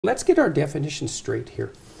Let's get our definitions straight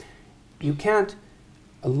here. You can't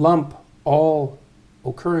lump all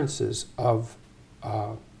occurrences of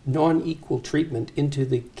non-equal treatment into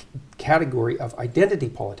the category of identity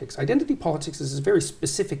politics. Identity politics is a very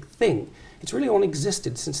specific thing. It's really only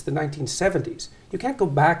existed since the 1970s. You can't go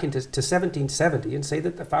back into 1770 and say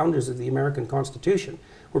that the founders of the American Constitution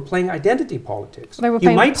were playing identity politics. They were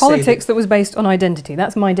playing politics that was based on identity.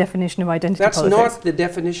 That's my definition of identity politics. That's not the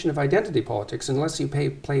definition of identity politics unless you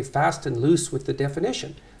play fast and loose with the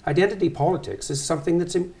definition. Identity politics is something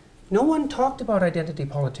that's... No one talked about identity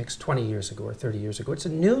politics 20 years ago or 30 years ago. It's a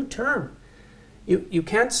new term. You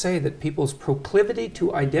can't say that people's proclivity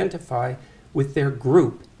to identify with their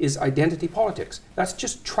group is identity politics. That's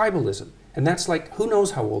just tribalism. And that's like, who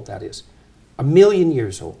knows how old that is? 1,000,000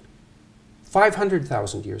 years old.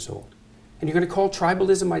 500,000 years old. And you're going to call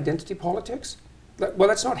tribalism identity politics? Well,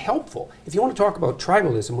 that's not helpful. If you want to talk about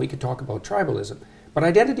tribalism, we could talk about tribalism. But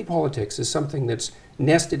identity politics is something that's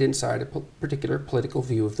nested inside a particular political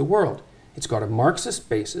view of the world. It's got a Marxist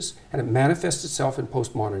basis, and it manifests itself in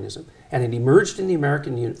postmodernism. And it emerged in the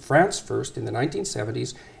American France first in the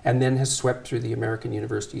 1970s, and then has swept through the American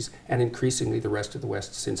universities and increasingly the rest of the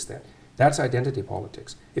West since then. That's identity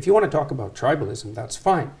politics. If you want to talk about tribalism, that's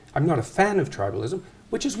fine. I'm not a fan of tribalism,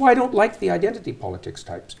 which is why I don't like the identity politics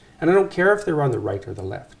types. And I don't care if they're on the right or the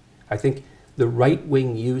left. I think the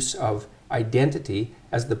right-wing use of identity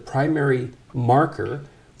as the primary marker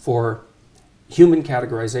for human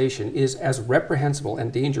categorization is as reprehensible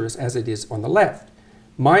and dangerous as it is on the left.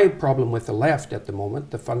 My problem with the left at the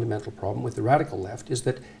moment, the fundamental problem with the radical left, is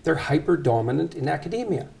that they're hyper-dominant in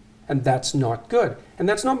academia. And that's not good. And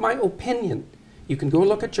that's not my opinion. You can go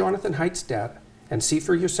look at Jonathan Haidt's data and see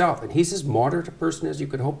for yourself. And he's as moderate a person as you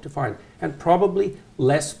could hope to find, and probably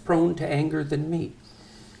less prone to anger than me.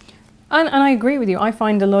 And I agree with you. I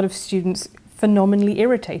find a lot of students phenomenally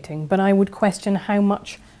irritating, but I would question how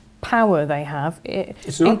much power they have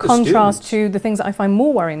in contrast to the things that I find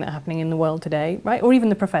more worrying that are happening in the world today, right? Or even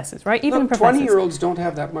the professors, right? Even Look, professors. 20-year-olds don't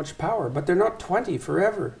have that much power, but they're not 20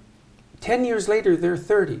 forever. 10 years later, they're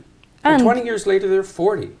 30. And 20 years later, they're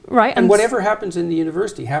 40. Right. And whatever happens in the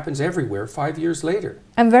university happens everywhere 5 years later.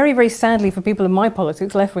 And very, very sadly for people in my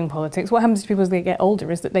politics, left-wing politics, what happens to people as they get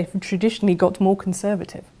older is that they've traditionally got more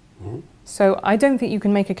conservative. Mm-hmm. So I don't think you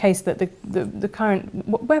can make a case that the current,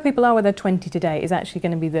 where people are where they're 20 today is actually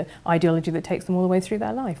going to be the ideology that takes them all the way through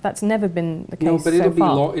their life. That's never been the case so far.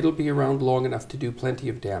 No, but it'll be around long enough to do plenty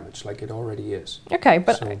of damage, like it already is. Okay,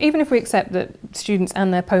 but even if we accept that students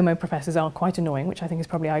and their POMO professors are quite annoying, which I think is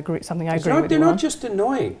probably something I agree with. They're not just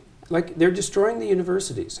annoying. Like, they're destroying the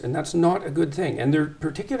universities, and that's not a good thing. And they're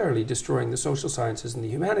particularly destroying the social sciences and the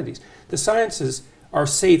humanities. The sciences are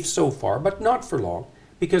safe so far, but not for long,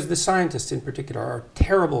 because the scientists in particular are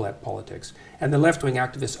terrible at politics, and the left-wing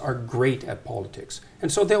activists are great at politics.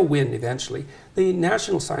 And so they'll win eventually. The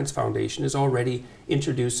National Science Foundation is already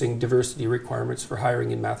introducing diversity requirements for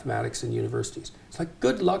hiring in mathematics in universities. It's like,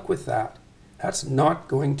 good luck with that. That's not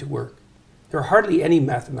going to work. There are hardly any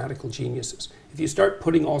mathematical geniuses. If you start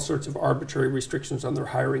putting all sorts of arbitrary restrictions on their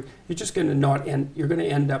hiring, you're just going to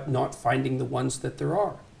end up not finding the ones that there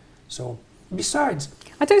are. So, besides,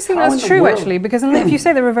 I don't think that's true, actually, because if you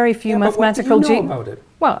say there are very few mathematical geniuses. What do you know about it?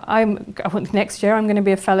 Well, next year I'm going to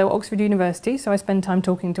be a fellow at Oxford University, so I spend time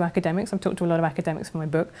talking to academics. I've talked to a lot of academics for my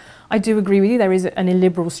book. I do agree with you, there is an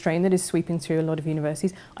illiberal strain that is sweeping through a lot of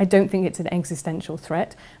universities. I don't think it's an existential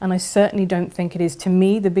threat, and I certainly don't think it is, to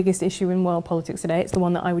me, the biggest issue in world politics today. It's the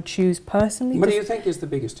one that I would choose personally. What do you think is the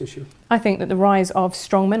biggest issue? I think that the rise of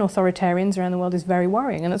strongmen, authoritarians around the world is very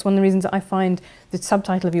worrying, and that's one of the reasons that I find the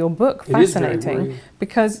subtitle of your book fascinating,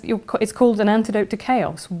 because it's called An Antidote to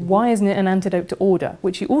Chaos. Why isn't it an antidote to order,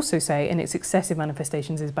 which you also say in its excessive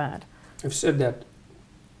manifestations is bad? I've said that.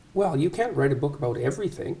 Well, you can't write a book about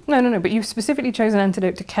everything. No, but you've specifically chosen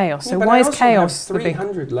Antidote to Chaos. Yeah, so why is chaos the big... I also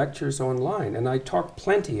have 300 lectures online, and I talk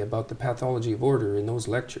plenty about the pathology of order in those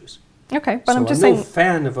lectures. Okay, but I'm just saying... I'm no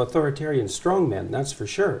fan of authoritarian strongmen, that's for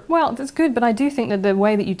sure. Well, that's good, but I do think that the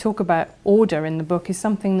way that you talk about order in the book is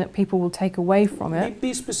something that people will take away from it.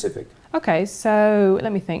 Be specific. Okay, so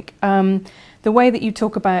let me think. The way that you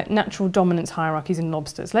talk about natural dominance hierarchies in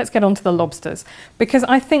lobsters. Let's get on to the lobsters. Because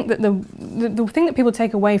I think that the thing that people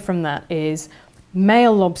take away from that is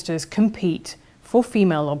male lobsters compete for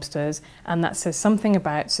female lobsters, and that says something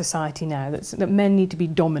about society now, that men need to be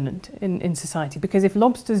dominant in society. Because if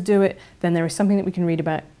lobsters do it, then there is something that we can read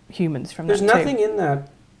about humans from that too. There's nothing in that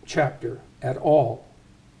chapter at all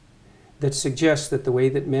that suggests that the way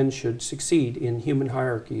that men should succeed in human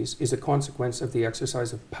hierarchies is a consequence of the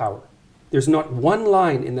exercise of power. There's not one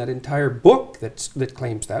line in that entire book that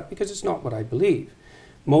claims that, because it's not what I believe.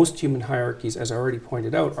 most human hierarchies, as I already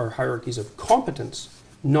pointed out, are hierarchies of competence,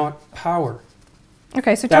 not power.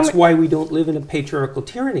 Okay, so that's why we don't live in a patriarchal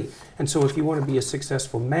tyranny. And so if you want to be a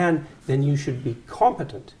successful man, then you should be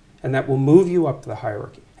competent. And that will move you up the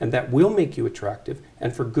hierarchy. And that will make you attractive,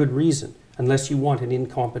 and for good reason, unless you want an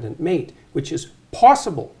incompetent mate, which is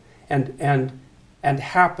possible and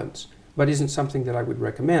happens, but isn't something that I would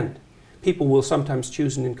recommend. People will sometimes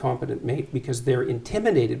choose an incompetent mate because they're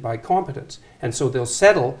intimidated by competence. And so they'll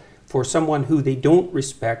settle for someone who they don't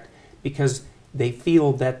respect because they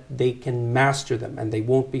feel that they can master them and they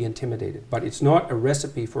won't be intimidated. But it's not a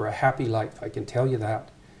recipe for a happy life, I can tell you that.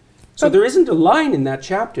 So there isn't a line in that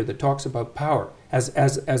chapter that talks about power as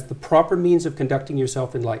the proper means of conducting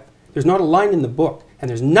yourself in life. There's not a line in the book, and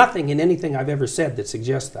there's nothing in anything I've ever said that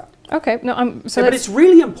suggests that. Okay, no, but it's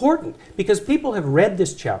really important because people have read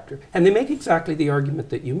this chapter and they make exactly the argument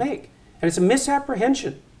that you make, and it's a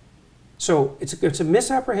misapprehension. So it's a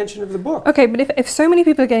misapprehension of the book. Okay, but if so many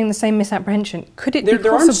people are getting the same misapprehension, could it be possible?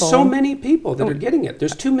 There aren't so many people that are getting it.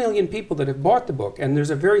 There's 2 million people that have bought the book, and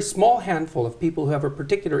there's a very small handful of people who have a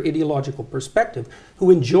particular ideological perspective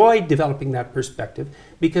who enjoy developing that perspective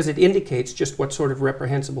because it indicates just what sort of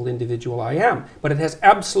reprehensible individual I am. But it has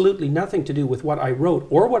absolutely nothing to do with what I wrote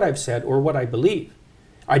or what I've said or what I believe.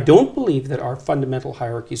 I don't believe that our fundamental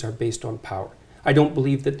hierarchies are based on power. I don't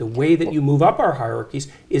believe that the way that you move up our hierarchies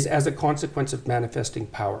is as a consequence of manifesting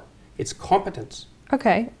power. It's competence.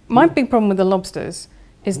 Okay. My big problem with the lobsters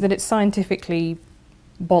is that it's scientifically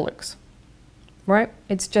bollocks, right?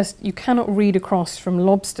 It's just, you cannot read across from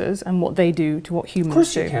lobsters and what they do to what humans do. Of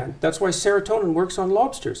course you can. That's why serotonin works on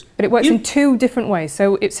lobsters. But it works in 2 different ways.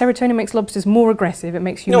 So serotonin makes lobsters more aggressive, it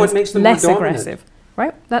makes humans less aggressive,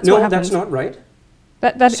 right? That's what happens. No, that's not right.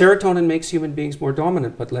 Serotonin makes human beings more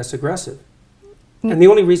dominant but less aggressive. And the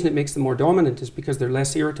only reason it makes them more dominant is because they're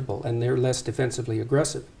less irritable and they're less defensively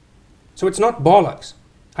aggressive. So it's not bollocks.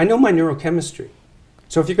 I know my neurochemistry.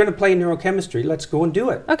 So if you're going to play neurochemistry, let's go and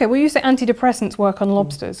do it. Okay, well you say antidepressants work on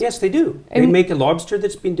lobsters. Yes, they do. They make a lobster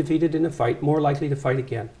that's been defeated in a fight more likely to fight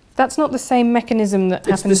again. That's not the same mechanism that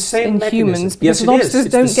happens in humans. Yes, because lobsters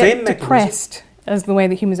don't get depressed as the way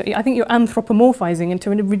that humans are. I think you're anthropomorphizing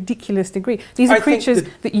into a ridiculous degree. These are creatures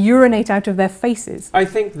that urinate out of their faces. I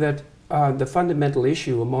think that the fundamental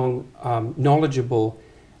issue among knowledgeable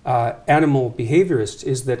animal behaviorists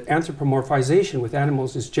is that anthropomorphization with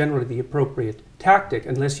animals is generally the appropriate tactic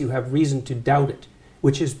unless you have reason to doubt it,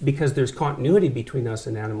 which is because there's continuity between us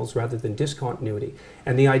and animals rather than discontinuity.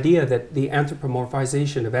 And the idea that the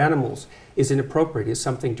anthropomorphization of animals is inappropriate is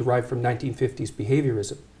something derived from 1950s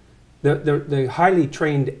behaviorism. The highly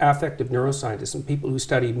trained affective neuroscientists and people who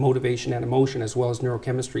study motivation and emotion as well as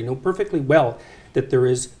neurochemistry know perfectly well that there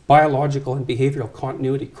is biological and behavioral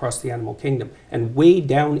continuity across the animal kingdom and way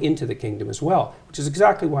down into the kingdom as well, which is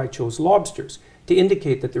exactly why I chose lobsters, to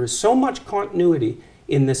indicate that there is so much continuity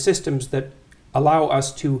in the systems that allow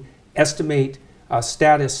us to estimate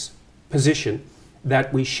status position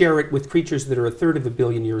that we share it with creatures that are 1/3 of a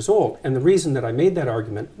billion years old. And the reason that I made that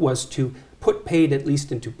argument was to put paid, at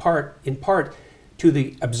least in part, to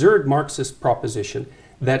the absurd Marxist proposition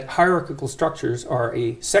that hierarchical structures are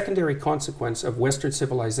a secondary consequence of Western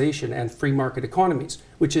civilization and free market economies,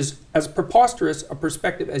 which is as preposterous a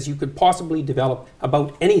perspective as you could possibly develop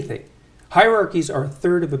about anything. Hierarchies are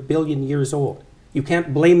 1/3 of a billion years old. You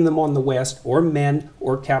can't blame them on the West or men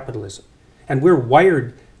or capitalism. And we're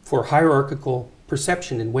wired for hierarchical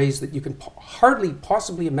perception in ways that you can hardly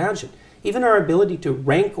possibly imagine. Even our ability to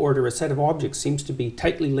rank order a set of objects seems to be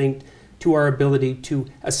tightly linked to our ability to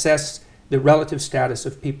assess the relative status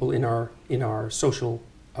of people in our social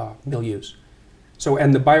milieus. So,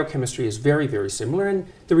 and the biochemistry is very, very similar. And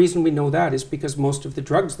the reason we know that is because most of the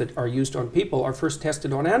drugs that are used on people are first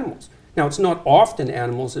tested on animals. Now, it's not often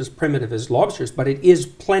animals as primitive as lobsters, but it is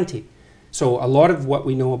plenty. So a lot of what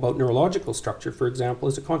we know about neurological structure, for example,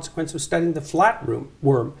 is a consequence of studying the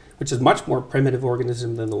flatworm, which is a much more primitive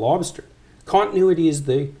organism than the lobster. Continuity is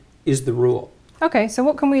the rule. Okay, so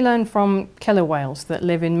what can we learn from killer whales that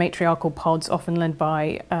live in matriarchal pods, often led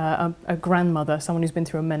by a grandmother, someone who's been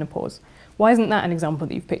through a menopause? Why isn't that an example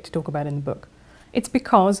that you've picked to talk about in the book? It's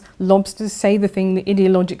because lobsters say the thing that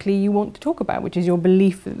ideologically you want to talk about, which is your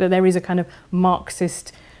belief that there is a kind of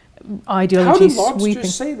Marxist ideology sweeping. How do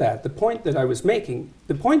lobsters say that? The point that I was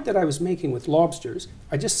making with lobsters,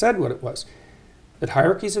 I just said what it was. That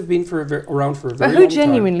hierarchies have been around for a very long time. But who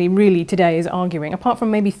genuinely, really, today is arguing, apart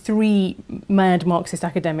from maybe 3 mad Marxist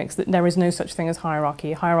academics, that there is no such thing as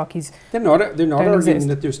hierarchy? Hierarchies They're not arguing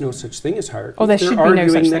that there's no such thing as hierarchy. Oh, there should be no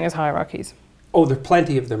such thing as hierarchies. Oh, there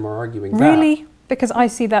plenty of them are arguing that. Really? Because I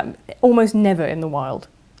see that almost never in the wild.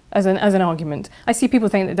 as an argument. I see people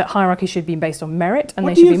think that hierarchy should be based on merit and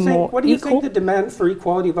What they do should you be more think? What do you equal. think the demand for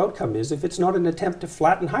equality of outcome is if it's not an attempt to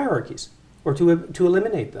flatten hierarchies or to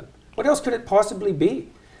eliminate them? What else could it possibly be?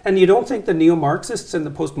 And you don't think the neo-Marxists and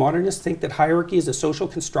the postmodernists think that hierarchy is a social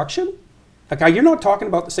construction? Like, you're not talking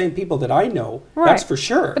about the same people that I know, Right. that's for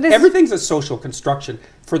sure. Everything's a social construction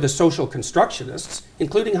for the social constructionists,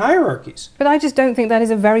 including hierarchies. But I just don't think that is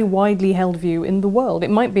a very widely held view in the world. It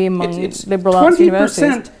might be among It's liberal arts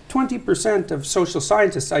universities. 20% of social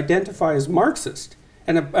scientists identify as Marxist.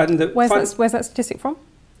 Where's that statistic from?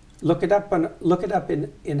 Look it up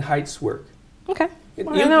in Haidt's work. Okay. You-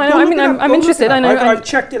 Well, you no, go I look mean, it up, I'm go look interested. it up. I know. I've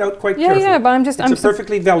checked it out quite carefully. Yeah, but it's a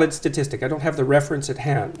perfectly valid statistic. I don't have the reference at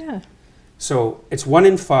hand. Yeah. So it's 1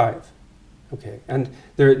 in 5. Okay, and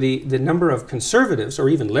the number of conservatives, or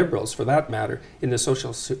even liberals for that matter, in the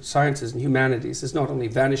social sciences and humanities is not only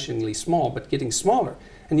vanishingly small, but getting smaller.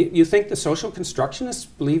 And you think the social constructionists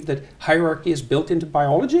believe that hierarchy is built into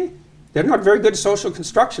biology? They're not very good social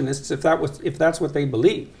constructionists if that's what they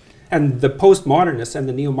believe. And the postmodernists and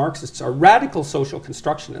the neo-Marxists are radical social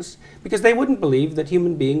constructionists because they wouldn't believe that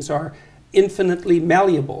human beings are infinitely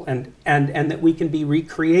malleable and that we can be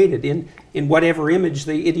recreated in whatever image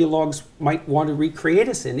the ideologues might want to recreate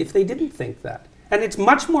us in if they didn't think that. And it's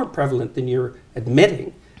much more prevalent than you're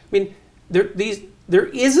admitting. I mean, there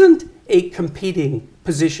isn't a competing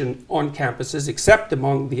position on campuses except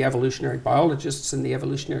among the evolutionary biologists and the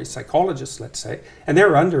evolutionary psychologists, let's say, and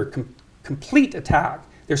they're under complete attack.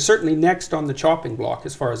 They're certainly next on the chopping block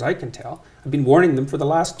as far as I can tell. I've been warning them for the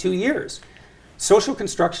last 2 years. Social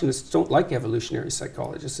constructionists don't like evolutionary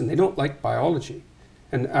psychologists and they don't like biology.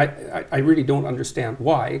 And I really don't understand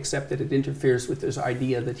why, except that it interferes with this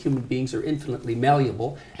idea that human beings are infinitely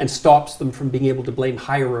malleable and stops them from being able to blame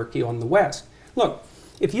hierarchy on the West. Look,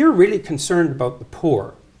 if you're really concerned about the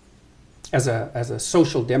poor, as a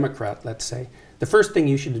social democrat, let's say, the first thing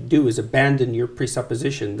you should do is abandon your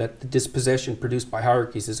presupposition that the dispossession produced by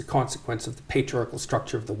hierarchies is a consequence of the patriarchal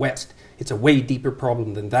structure of the West. It's a way deeper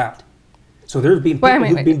problem than that. So there have been people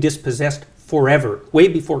who've been dispossessed forever, way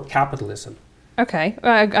before capitalism. Okay,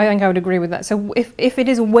 I think I would agree with that. So if it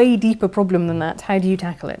is a way deeper problem than that, how do you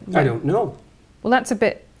tackle it? I don't know. Well, that's a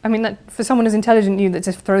bit... I mean, that for someone as intelligent as you, that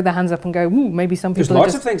just throw their hands up and go, ooh, maybe some people There's are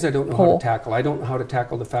lots just of things I don't know how to tackle. I don't know how to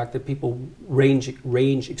tackle the fact that people range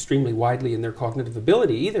extremely widely in their cognitive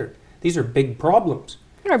ability either. These are big problems.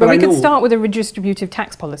 Right, but we could start with a redistributive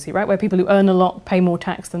tax policy, right, where people who earn a lot pay more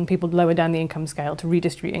tax than people lower down the income scale to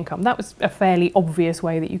redistribute income. That was a fairly obvious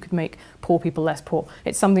way that you could make poor people less poor.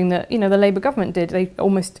 It's something that, the Labour government did. They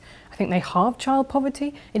almost... I think they halved child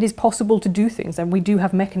poverty. It is possible to do things, and we do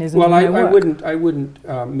have mechanisms. Well, I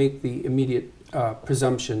wouldn't make the immediate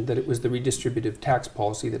presumption that it was the redistributive tax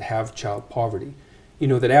policy that halved child poverty. You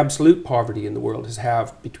know that absolute poverty in the world has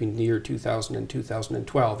halved between the year 2000 and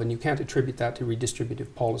 2012, and you can't attribute that to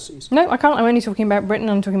redistributive policies. No, I can't. I'm only talking about Britain.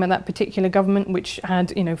 I'm talking about that particular government, which had,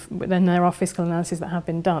 then there are fiscal analyses that have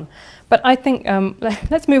been done. But I think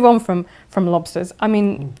let's move on from lobsters. I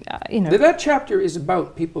mean, That chapter is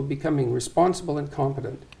about people becoming responsible and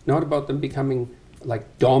competent, not about them becoming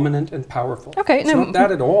like dominant and powerful. Okay, it's not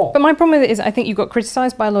that at all. But my problem with it is I think you got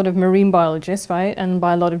criticised by a lot of marine biologists, right, and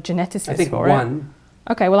by a lot of geneticists I think for one. it.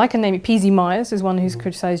 Okay, well, I can name you. P.Z. Myers is one who's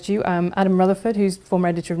criticised you. Adam Rutherford, who's former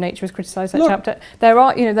editor of Nature, has criticised that chapter. There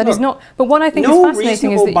are, that is not... But what I think is fascinating is that...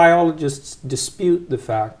 No reasonable biologists dispute the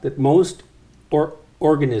fact that most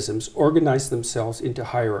organisms organize themselves into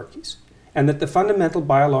hierarchies, and that the fundamental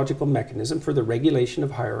biological mechanism for the regulation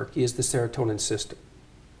of hierarchy is the serotonin system.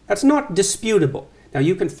 That's not disputable. Now,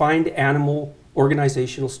 you can find animal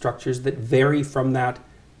organizational structures that vary from that,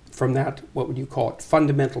 what would you call it,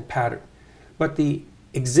 fundamental pattern. But the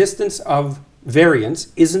existence of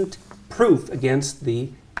variance isn't proof against the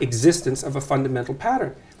existence of a fundamental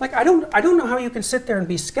pattern. Like, I don't know how you can sit there and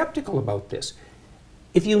be skeptical about this.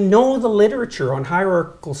 If you know the literature on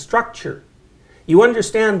hierarchical structure, you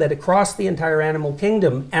understand that across the entire animal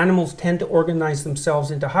kingdom, animals tend to organize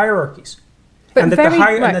themselves into hierarchies. But and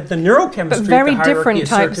that the neurochemistry but very of the hierarchy different is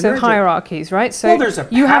types of hierarchies, right? So well, there's a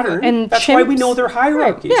pattern. That's why we know they're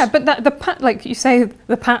hierarchies. Right. Yeah, but like you say,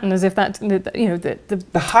 the pattern as if that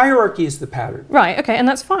the hierarchy is the pattern. Right. Okay, and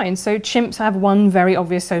that's fine. So chimps have one very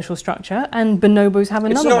obvious social structure, and bonobos have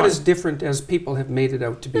another. It's not one. as different as people have made it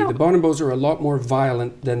out to be. No. The bonobos are a lot more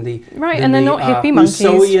violent than the and they're not hippie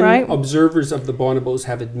monkeys, right? Observers of the bonobos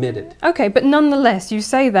have admitted. Okay, but nonetheless, you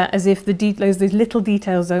say that as if those little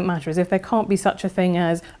details don't matter, as if there can't be such a thing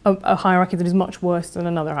as a hierarchy that is much worse than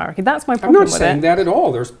another hierarchy. That's my I'm problem not with saying it. that at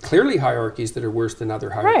all. There's clearly hierarchies that are worse than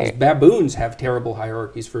other hierarchies. Right. Baboons have terrible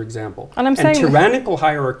hierarchies, for example. And I'm saying tyrannical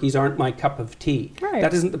hierarchies aren't my cup of tea. Right.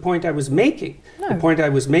 That isn't the point I was making. No. The point I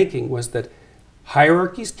was making was that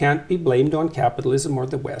hierarchies can't be blamed on capitalism or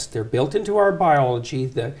the West. They're built into our biology.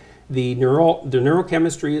 The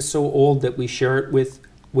neurochemistry is so old that we share it with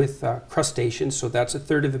crustaceans, so that's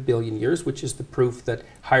 1/3 of a billion years, which is the proof that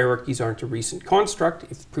hierarchies aren't a recent construct.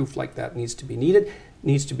 If proof like that needs to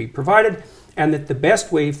be provided, and that the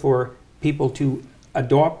best way for people to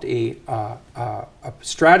adopt a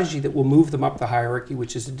strategy that will move them up the hierarchy,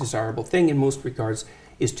 which is a desirable thing in most regards,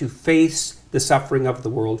 is to face the suffering of the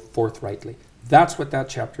world forthrightly. That's what that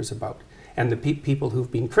chapter is about. And the people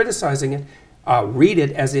who've been criticizing it read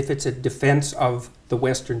it as if it's a defense of the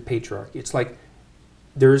Western patriarchy. It's like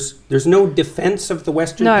there's no defense of the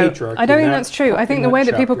Western patriarchy. No, I don't think that's true. I think the way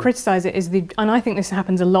that people criticize it is and I think this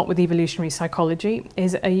happens a lot with evolutionary psychology,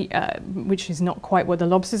 is which is not quite what the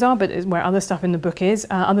lobsters are, but is where other stuff in the book is.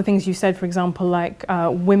 Other things you said, for example, like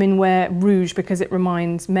women wear rouge because it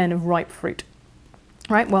reminds men of ripe fruit.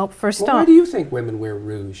 Right. Well, for a start, why do you think women wear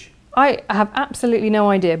rouge? I have absolutely no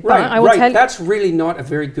idea, but Right, I will tell you. That's really not a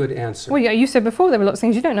very good answer. Well, yeah, you said before there were lots of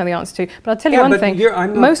things you don't know the answer to, but I'll tell you one thing.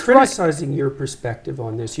 I'm not criticizing your perspective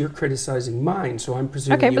on this. You're criticizing mine, so I'm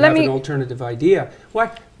presuming you have an alternative idea.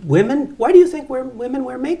 Why do you think women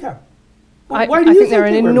wear makeup? Why do you think there are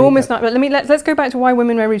an enormous number? But let's go back to why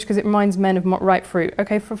women wear rouge, because it reminds men of ripe fruit.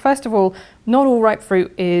 Okay, first of all, not all ripe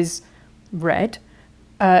fruit is red.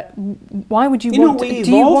 Why would you want to...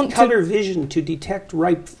 Do you want color vision to detect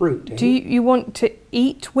ripe fruit? Do you want to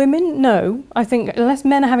eat women? No. I think unless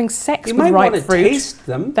men are having sex with ripe fruit... You might want to taste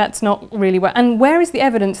them. That's not really where... And where is the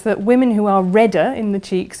evidence that women who are redder in the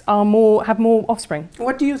cheeks have more offspring?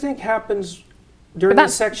 What do you think happens during the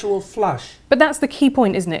sexual flush? But that's the key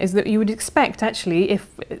point, isn't it? Is that you would expect, actually, if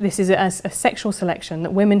this is a sexual selection,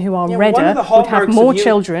 that women who are redder would have more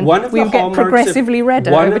children. We would get progressively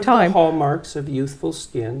redder over time. One of the hallmarks of youthful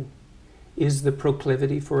skin is the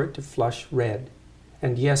proclivity for it to flush red.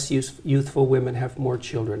 And yes, youthful women have more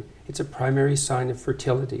children. It's a primary sign of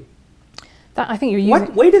fertility. I think you're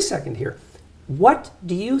using... Wait a second here. What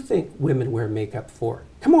do you think women wear makeup for?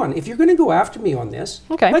 Come on, if you're going to go after me on this,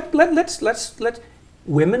 okay. Let's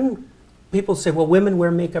women. People say, well, women wear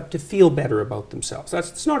makeup to feel better about themselves.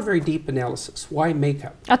 It's not a very deep analysis. Why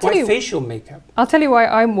makeup? Why facial makeup? I'll tell you why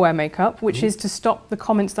I wear makeup, which is to stop the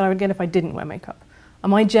comments that I would get if I didn't wear makeup.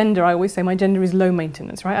 And my gender, I always say my gender is low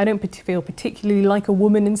maintenance, right? I don't feel particularly like a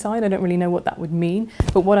woman inside. I don't really know what that would mean.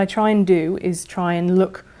 But what I try and do is try and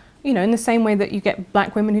look, in the same way that you get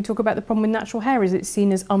black women who talk about the problem with natural hair, is it's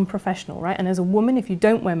seen as unprofessional, right? And as a woman, if you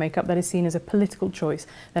don't wear makeup, that is seen as a political choice.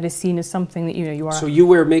 That is seen as something that, you are... So you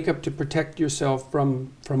wear makeup to protect yourself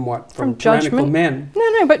from what? From tyrannical judgment. Men?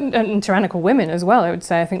 No, but tyrannical women as well, I would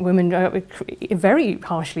say. I think women very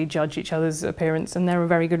harshly judge each other's appearance, and there are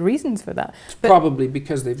very good reasons for that. It's probably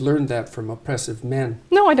because they've learned that from oppressive men.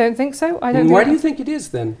 No, I don't think so. Why do you think it is,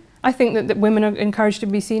 then? I think that women are encouraged to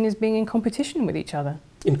be seen as being in competition with each other.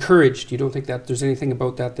 Encouraged? You don't think that there's anything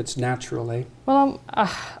about that that's natural, eh? Well,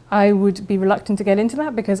 I would be reluctant to get into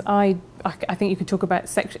that, because I think you could talk about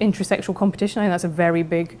intrasexual competition. I think that's a very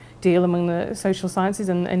big deal among the social sciences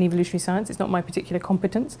and evolutionary science. It's not my particular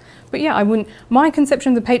competence. But yeah, my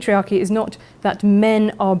conception of the patriarchy is not that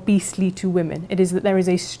men are beastly to women. It is that there is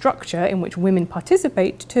a structure in which women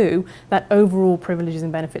participate too that overall privileges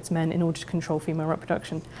and benefits men in order to control female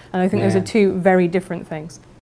reproduction. And I think those are two very different things.